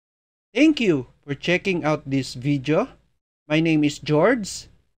Thank you for checking out this video. My name is George.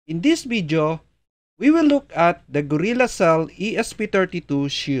 In this video, we will look at the Gorilla Cell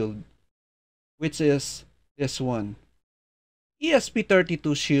ESP32 Shield, which is this one.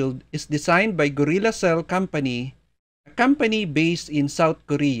 ESP32 Shield is designed by Gorilla Cell Company, a company based in South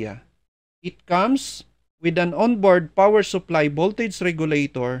Korea. It comes with an onboard power supply voltage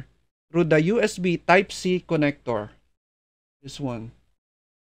regulator through the USB Type-C connector. This one.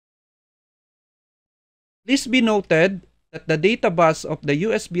 Please be noted that the data bus of the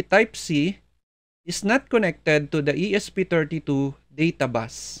USB Type-C is not connected to the ESP32 data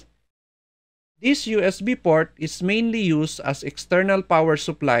bus. This USB port is mainly used as external power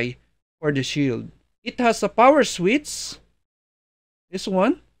supply for the Shield. It has a power switch, this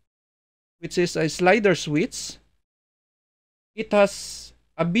one, which is a slider switch. It has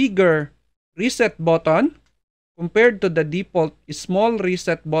a bigger reset button compared to the default small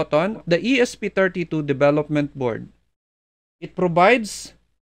reset button of the ESP32 development board. It provides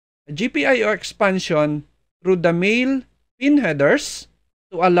a GPIO expansion through the male pin headers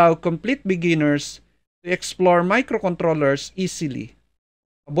to allow complete beginners to explore microcontrollers easily,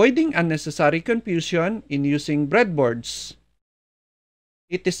 avoiding unnecessary confusion in using breadboards.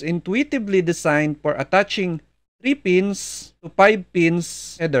 It is intuitively designed for attaching 3 pins to 5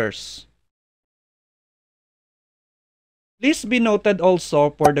 pins headers. Please be noted also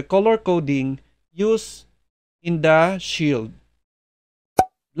for the color coding used in the Shield.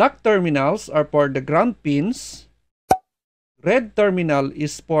 Black terminals are for the ground pins. Red terminal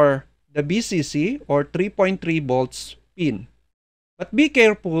is for the BCC or 3.3 volts pin. But be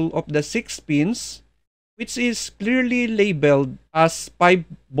careful of the 6 pins, which is clearly labeled as 5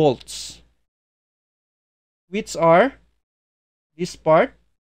 volts, which are this part.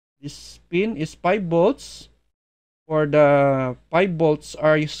 This pin is 5 volts for the 5 volts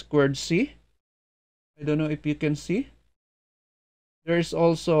R squared C. I don't know if you can see. There is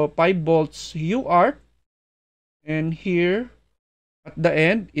also 5 volts UR, and here at the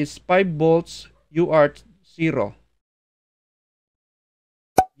end is 5 volts UR0.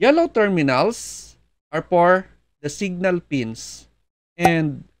 Yellow terminals are for the signal pins,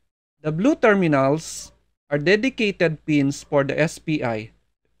 and the blue terminals are dedicated pins for the SPI,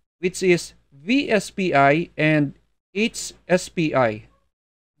 which is VSPI and HSPI.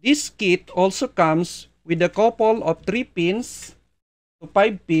 This kit also comes with a couple of 3 pins to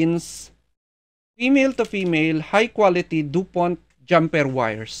 5 pins, female to female, high quality DuPont jumper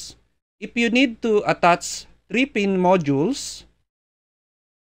wires. If you need to attach 3 pin modules,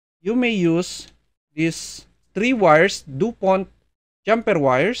 you may use these 3 wires, DuPont jumper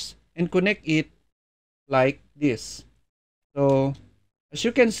wires, and connect it like this. So as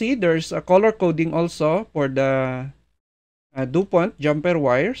you can see, there's a color coding also for the DuPont jumper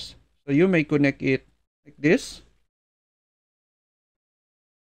wires. So you may connect it like this.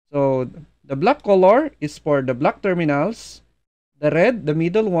 So the black color is for the black terminals. The red, the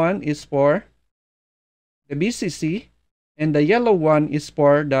middle one, is for the BCC. And the yellow one is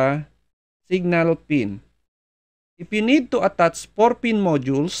for the signal pin. If you need to attach 4 pin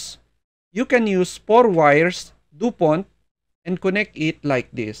modules, you can use 4 wires DuPont and connect it like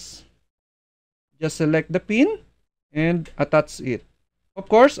this. Just select the pin and attach it. Of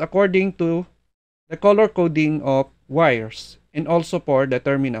course, according to the color coding of wires, and also for the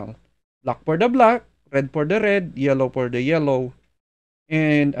terminal. Black for the black, red for the red, yellow for the yellow,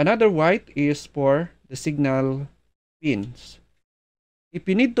 and another white is for the signal pins. If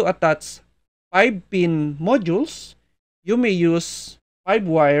you need to attach 5 pin modules, you may use 5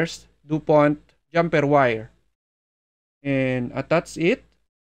 wires DuPont jumper wire and attach it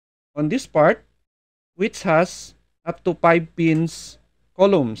on this part, which has up to 5 pins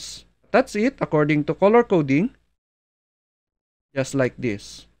columns. Attach it according to color coding, just like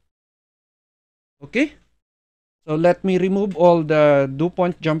this. Okay, so let me remove all the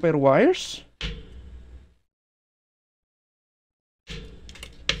DuPont jumper wires.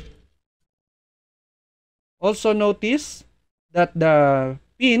 Also notice that the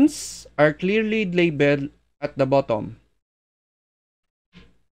pins are clearly labeled at the bottom.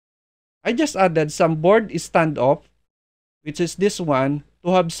 I just added some board standoff, which is this one, to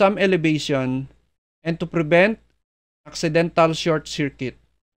have some elevation and to prevent accidental short circuit.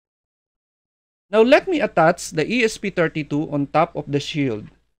 Now let me attach the ESP32 on top of the Shield,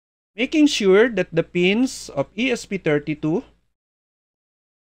 making sure that the pins of ESP32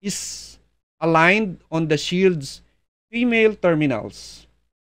 is aligned on the Shield's female terminals.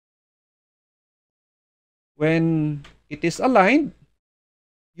 When it is aligned,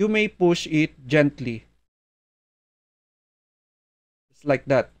 you may push it gently. Just like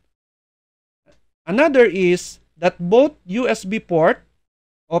that. Another is that both USB port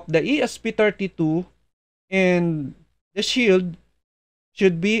of the ESP32 and the shield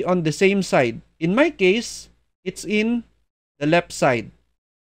should be on the same side. In my case, it's in the left side.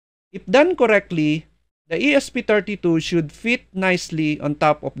 If done correctly, the ESP32 should fit nicely on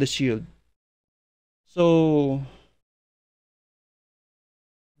top of the shield. So,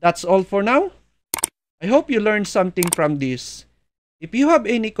 that's all for now. I hope you learned something from this. If you have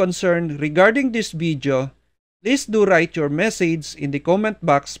any concern regarding this video, please do write your message in the comment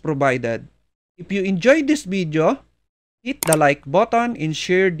box provided. If you enjoyed this video, hit the like button and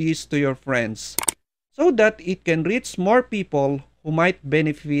share this to your friends so that it can reach more people who might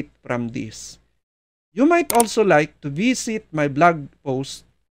benefit from this. You might also like to visit my blog post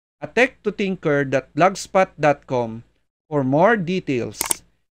at tech.to.tinker.blogspot.com for more details.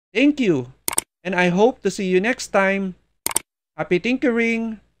 Thank you, and I hope to see you next time. Happy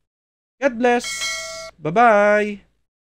tinkering! God bless! Bye-bye!